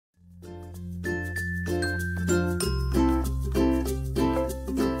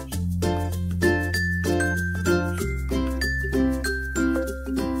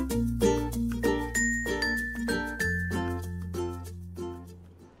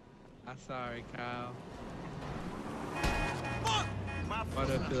I'm sorry, Kyle. Fuck! Why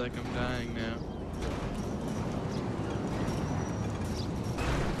do I feel like I'm dying now?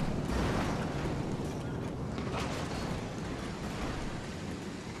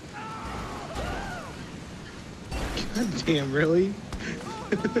 God damn, really?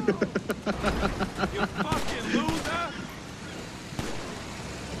 You fucking loser!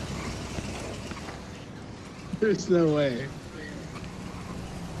 There's no way.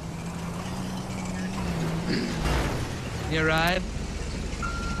 You ride?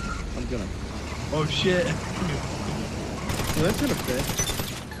 I'm gonna. Oh shit. Well, that's gonna fit.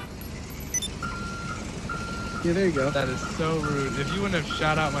 Yeah, there you go. That is so rude. If you wouldn't have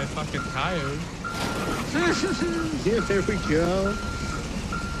shot out my fucking tires. Yeah, there we go.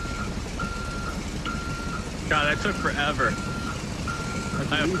 God, that took forever.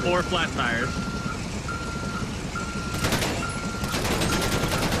 I have 4 flat tires.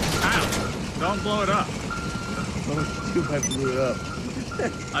 Ow! Don't blow it up. What would you do if I blew it up?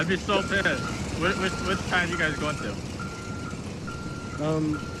 I'd be so pissed. Which kind are you guys going to?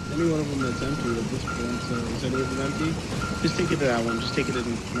 Any one of them that's empty at this point, so is any of them empty? Just take it to that one. Just take it to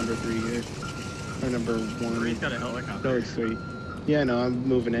number 3 here. Or number 1. 3's got a helicopter. No, it's 3. Yeah, no, I'm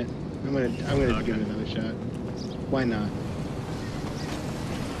moving it. I'm gonna Okay. give it another shot. Why not?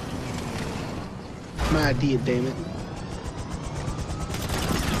 My idea, damn it.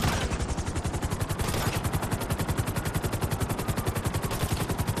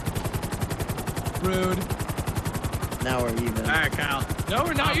 Rude. Now we're even. Alright, Kyle. No,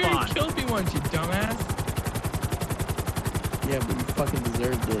 we're not. Hop You already on. killed me once, you dumbass. Yeah, but you fucking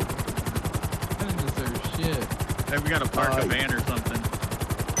deserved it. I didn't deserve shit. Hey, we gotta park a van or something.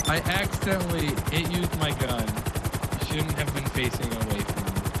 I accidentally used my gun. You shouldn't have been facing away from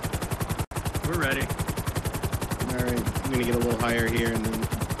me. We're ready. Alright, I'm gonna get a little higher here and then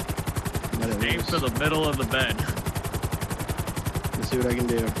let it Aim loose. for the middle of the bed. Let's see what I can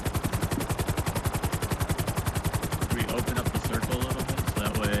do. We open up the circle a little bit so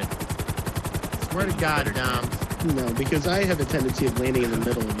that way. Swear to God, Dom. No, because I have a tendency of landing in the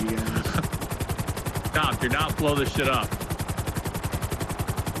middle of you guys. Dom, do not blow this shit up.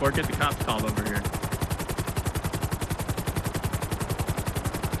 Or get the cops called over here.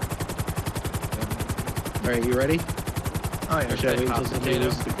 Alright, you ready? Oh yeah. Or should I wait until somebody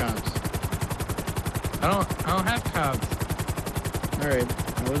loses the cops? I don't have cops. Alright,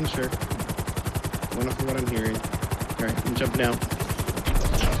 I wasn't sure. Going off of what I'm hearing. Alright, I'm jumping out.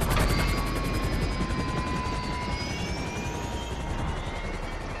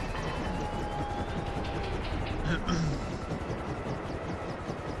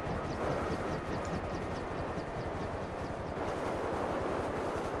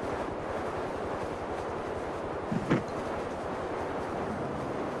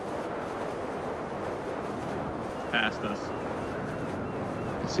 Past us.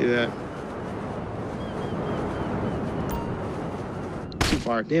 See that? Too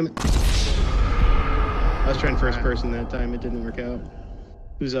far, damn it. I was trying first person that time, it didn't work out.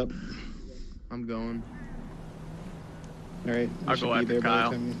 Who's up? I'm going. Alright, I'll go after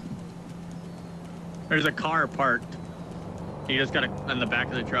Kyle. There's a car parked. You just gotta, on the back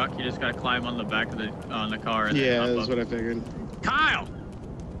of the truck, you just gotta climb on the back of the car. And Yeah, then that's what I figured. Kyle!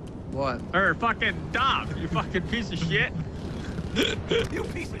 What? Or fucking Dom, you fucking piece of shit. You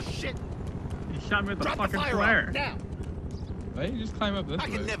piece of shit! You shot me with the Drop the fucking firearm flare. now! Why don't you just climb up this I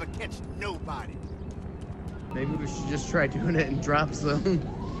way? can never catch nobody. Maybe we should just try doing it in drop zone.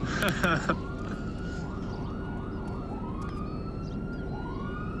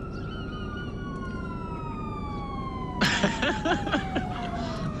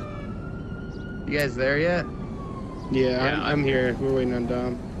 You guys there yet? Yeah, I'm here. We're waiting on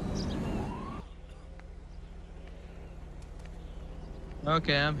Dom.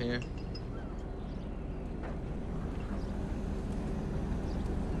 Okay, I'm here.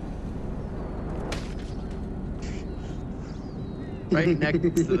 Right next to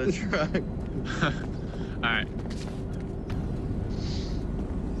the truck. Alright.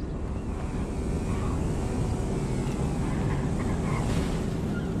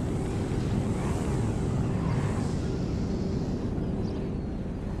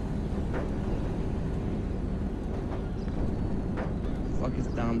 What the fuck is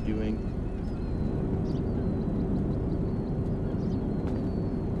Dom doing?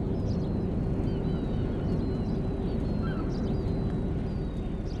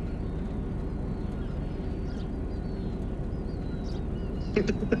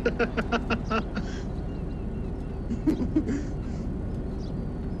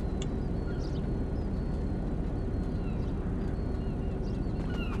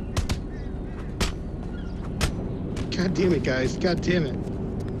 God damn it, guys. God damn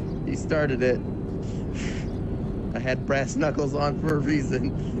it. He started it. I had brass knuckles on for a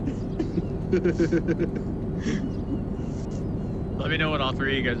reason. Let me know when all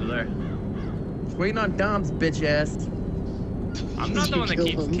three of you guys are there. Just waiting on Dom's bitch ass. I'm not the one that Kill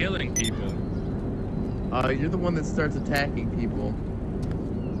keeps him. killing people. You're the one that starts attacking people.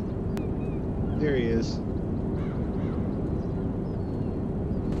 There he is.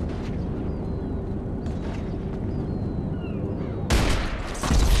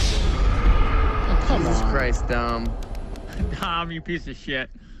 Oh, come Jesus on. Christ, Dom. Dom, you piece of shit.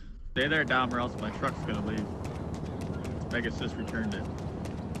 Stay there, Dom, or else my truck's gonna leave. Megas just returned it.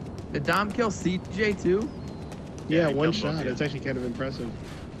 Did Dom kill CJ too? Yeah, he one killed both shot. of you. It's actually kind of impressive.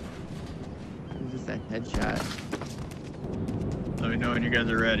 It was just that headshot. Let me know when you guys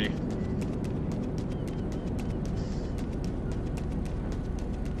are ready.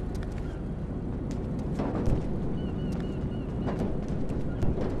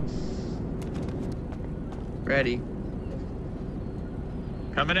 Ready.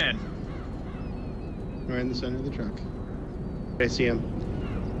 Coming in. Right in the center of the truck. I see him.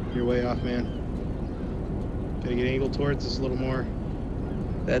 You're way off, man. Gotta get angled towards us a little more.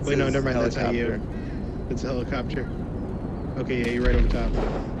 That's Wait, no, his never mind. That's not you. helicopter. It's a helicopter. Okay, yeah, you're right over top.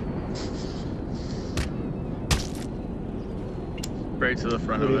 Right to the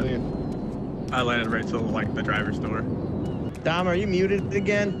front Where of do you it. land? I landed right to the driver's door. Dom, are you muted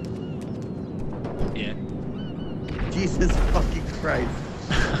again? Yeah. Jesus fucking Christ.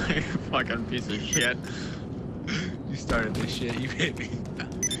 You fucking piece of shit. You started this shit. You hit me.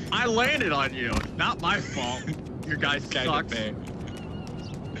 I landed on you. Not my fault. Your guy Kinda sucks. fair.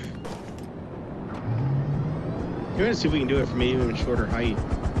 We're gonna see if we can do it from even shorter height.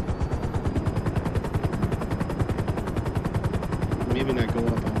 Maybe not go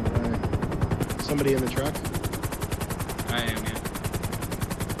up all the way. Somebody in the truck? I am, yeah.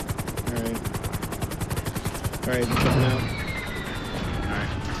 Alright. Alright, jumping out. Alright.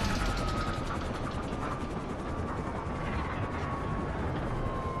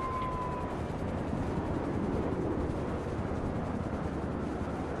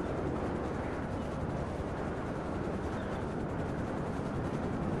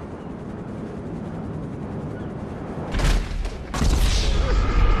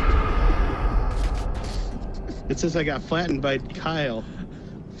 It says I got flattened by Kyle.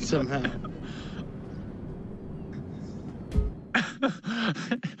 Somehow.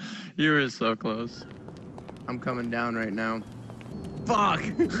 You were so close. I'm coming down right now. Fuck!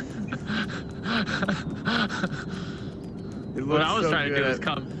 It What I was so trying to do is good.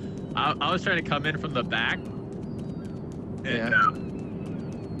 come. I was trying to come in from the back. And, Yeah.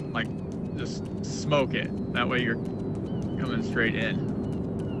 like, just smoke it. That way you're coming straight in.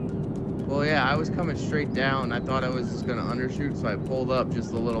 Well, yeah, I was coming straight down. I thought I was just gonna undershoot, so I pulled up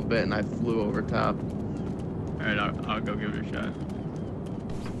just a little bit and I flew over top. Alright, I'll go give it a shot.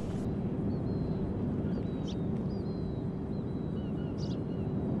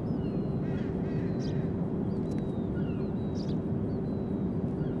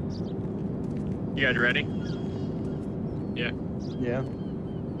 You guys ready? Yeah. Yeah.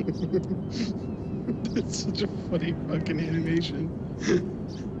 It's such a funny fucking animation.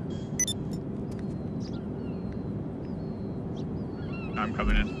 I'm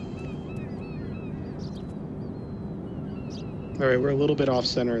coming in. Alright, we're a little bit off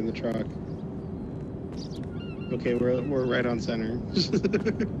center in the truck. Okay, we're right on center.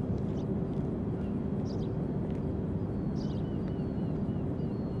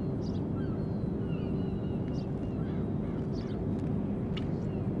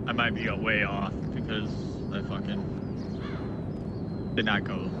 I might be way off because I fucking did not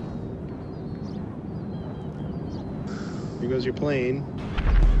go. Here goes your plane.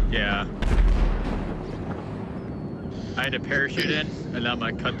 Yeah. I had to parachute in, and I'm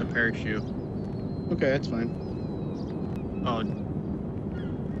gonna cut the parachute. Okay, that's fine. Oh.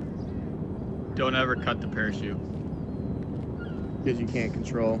 Don't ever cut the parachute. Because you can't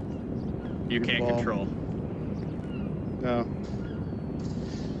control. You Your can't ball. control. No.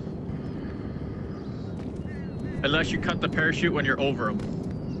 Unless you cut the parachute when you're over them.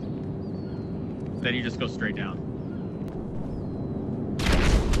 Then you just go straight down.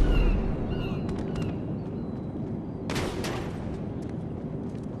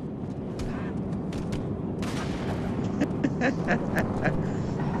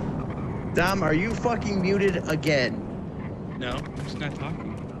 Dom, are you fucking muted again? No, I'm just not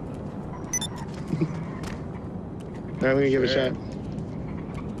talking. Alright, we're gonna give it a Sure. shot.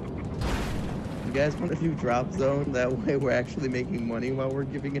 You guys want to do drop zone? That way we're actually making money while we're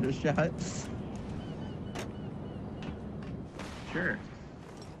giving it a shot. Sure.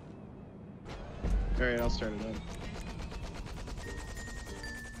 Alright, I'll start it up.